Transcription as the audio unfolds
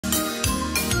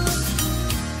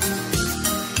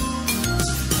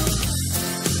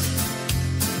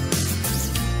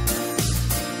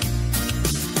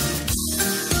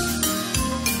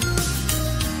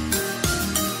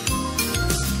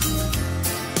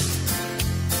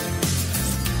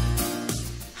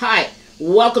Hi,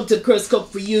 welcome to Chris Cook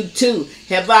for You Too.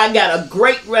 Have I got a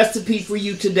great recipe for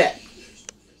you today?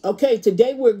 Okay,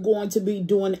 today we're going to be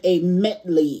doing a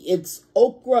medley. It's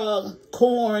okra,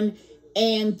 corn,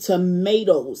 and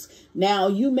tomatoes. Now,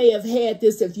 you may have had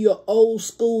this if you're old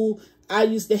school. I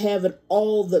used to have it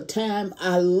all the time.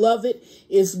 I love it.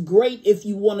 It's great if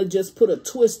you want to just put a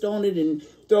twist on it and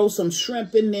throw some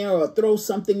shrimp in there or throw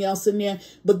something else in there.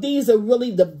 But these are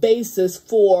really the basis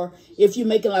for if you're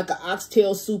making like an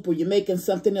oxtail soup or you're making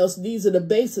something else. These are the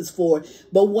basis for it.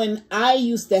 But when I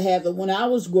used to have it, when I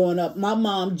was growing up, my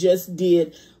mom just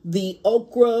did the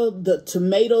okra, the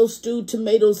tomatoes, stewed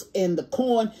tomatoes, and the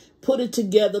corn, put it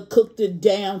together, cooked it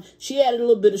down. She added a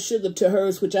little bit of sugar to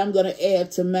hers, which I'm going to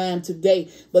add to mine today.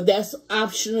 But that's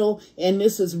optional, and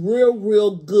this is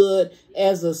real good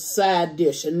as a side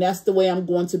dish. And that's the way I'm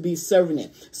going to be serving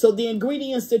it. So the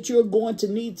ingredients that you're going to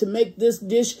need to make this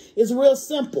dish is real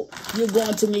simple. You're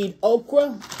going to need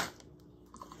okra,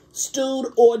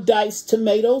 stewed or diced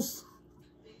tomatoes,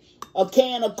 a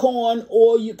can of corn,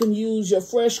 or you can use your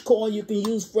fresh corn. You can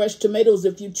use fresh tomatoes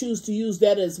if you choose to use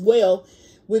that as well.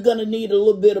 We're going to need a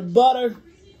little bit of butter,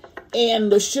 and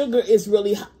the sugar is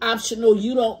really optional.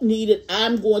 You don't need it.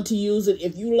 I'm going to use it.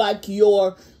 If you like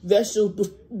your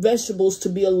vegetables to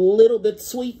be a little bit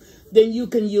sweet, then you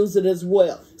can use it as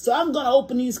well. So I'm going to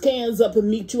open these cans up and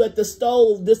meet you at the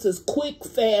stove. This is quick,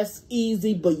 fast,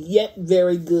 easy, but yet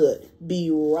very good.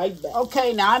 Be right back.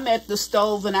 Okay, now I'm at the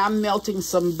stove and I'm melting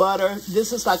some butter.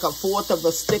 This is like 1/4 of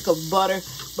a stick of butter,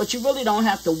 but you really don't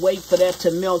have to wait for that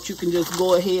to melt. You can just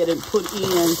go ahead and put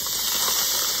in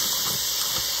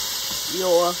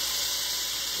your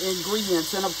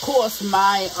ingredients. And of course,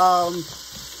 my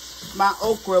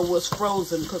okra was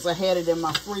frozen because I had it in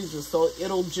my freezer, so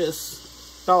it'll just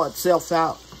thaw itself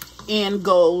out. In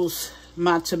goes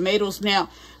my tomatoes. Now,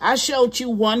 I showed you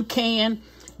 1 can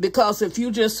because if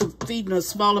you just feeding a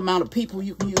small amount of people,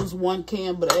 you can use 1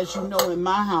 can. But as you know, in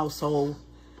my household,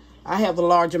 I have a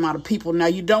large amount of people. Now,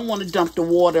 you don't want to dump the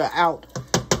water out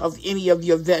of any of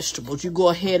your vegetables. You go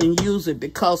ahead and use it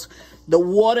because the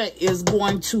water is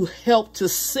going to help to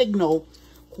signal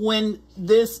when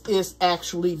this is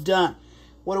actually done.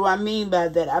 What do I mean by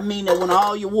that? I mean that when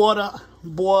all your water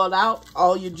boil out,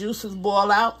 all your juices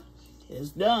boil out, it's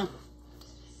done.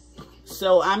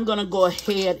 So I'm going to go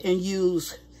ahead and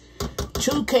use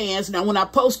 2 cans. Now, when I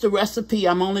post the recipe,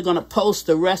 I'm only going to post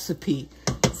the recipe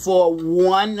for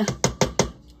 1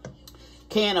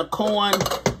 can of corn,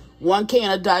 1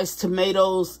 can of diced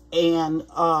tomatoes, and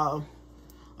a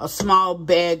small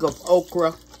bag of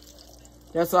okra.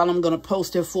 That's all I'm going to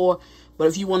post it for. But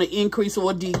if you want to increase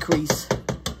or decrease,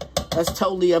 that's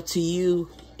totally up to you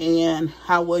and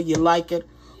how well you like it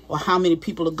or how many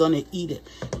people are going to eat it.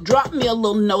 Drop me a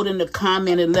little note in the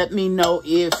comment and let me know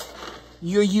if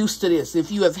you're used to this,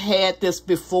 if you have had this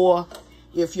before,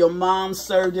 if your mom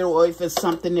served it, or if it's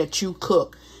something that you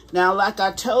cook. Now, like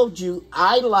I told you,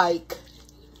 I like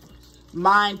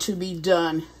mine to be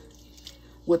done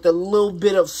with a little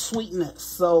bit of sweetness.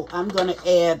 So I'm going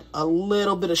to add a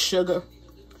little bit of sugar,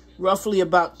 roughly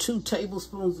about 2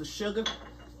 tablespoons of sugar.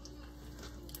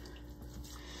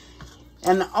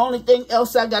 And the only thing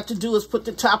else I got to do is put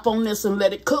the top on this and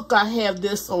let it cook. I have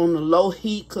this on a low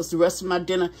heat because the rest of my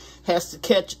dinner has to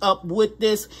catch up with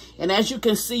this. And as you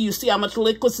can see, you see how much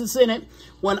liquids is in it?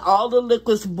 When all the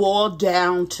liquids boil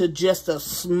down to just a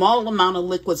small amount of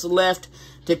liquids left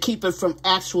to keep it from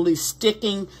actually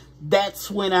sticking, that's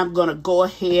when I'm going to go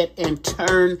ahead and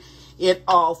turn it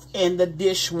off and the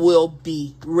dish will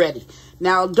be ready.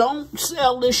 Now, don't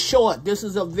sell this short. This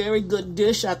is a very good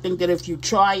dish. I think that if you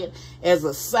try it as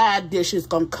a side dish, it's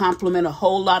going to complement a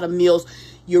whole lot of meals.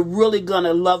 You're really going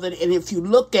to love it. And if you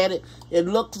look at it, it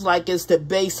looks like it's the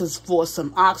basis for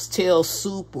some oxtail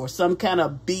soup or some kind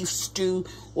of beef stew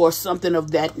or something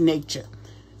of that nature.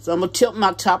 So I'm going to tilt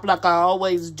my top like I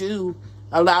always do.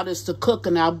 Allow this to cook,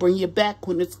 and I'll bring you back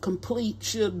when it's complete.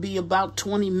 Should be about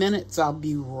 20 minutes. I'll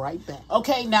be right back.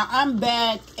 Okay, now I'm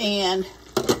back, and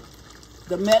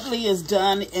the medley is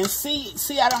done. And see,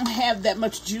 I don't have that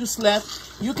much juice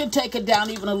left. You can take it down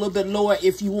even a little bit lower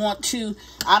if you want to.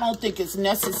 I don't think it's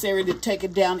necessary to take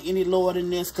it down any lower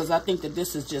than this because I think that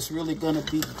this is just really going to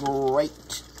be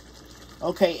great.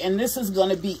 Okay, and this is going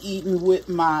to be eaten with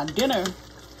my dinner,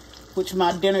 which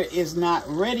my dinner is not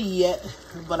ready yet,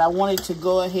 but I wanted to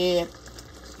go ahead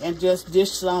and just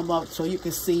dish some up so you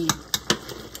can see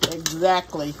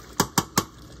exactly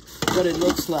what it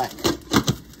looks like.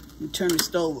 Let me turn the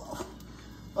stove off.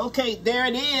 Okay, there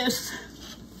it is.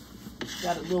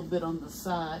 Got a little bit on the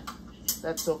side.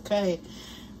 That's okay.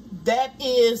 That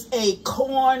is a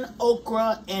corn,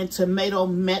 okra, and tomato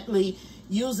medley.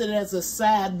 use it as a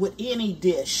side with any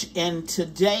dish. And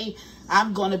today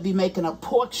I'm going to be making a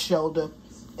pork shoulder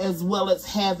as well as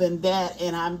having that,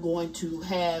 and I'm going to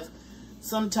have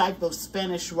some type of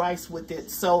Spanish rice with it.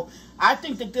 So I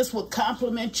think that this will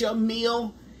complement your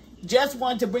meal. Just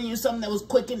wanted to bring you something that was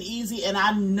quick and easy, and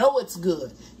I know it's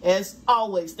good. As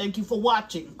always, thank you for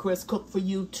watching. Chris Cook for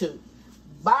you too.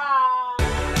 Bye.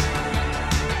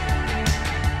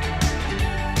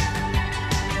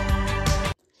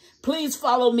 Please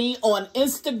follow me on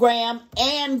Instagram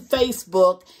and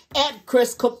Facebook at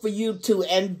Chris Cook for you too.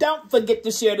 And don't forget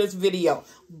to share this video.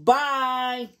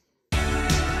 Bye.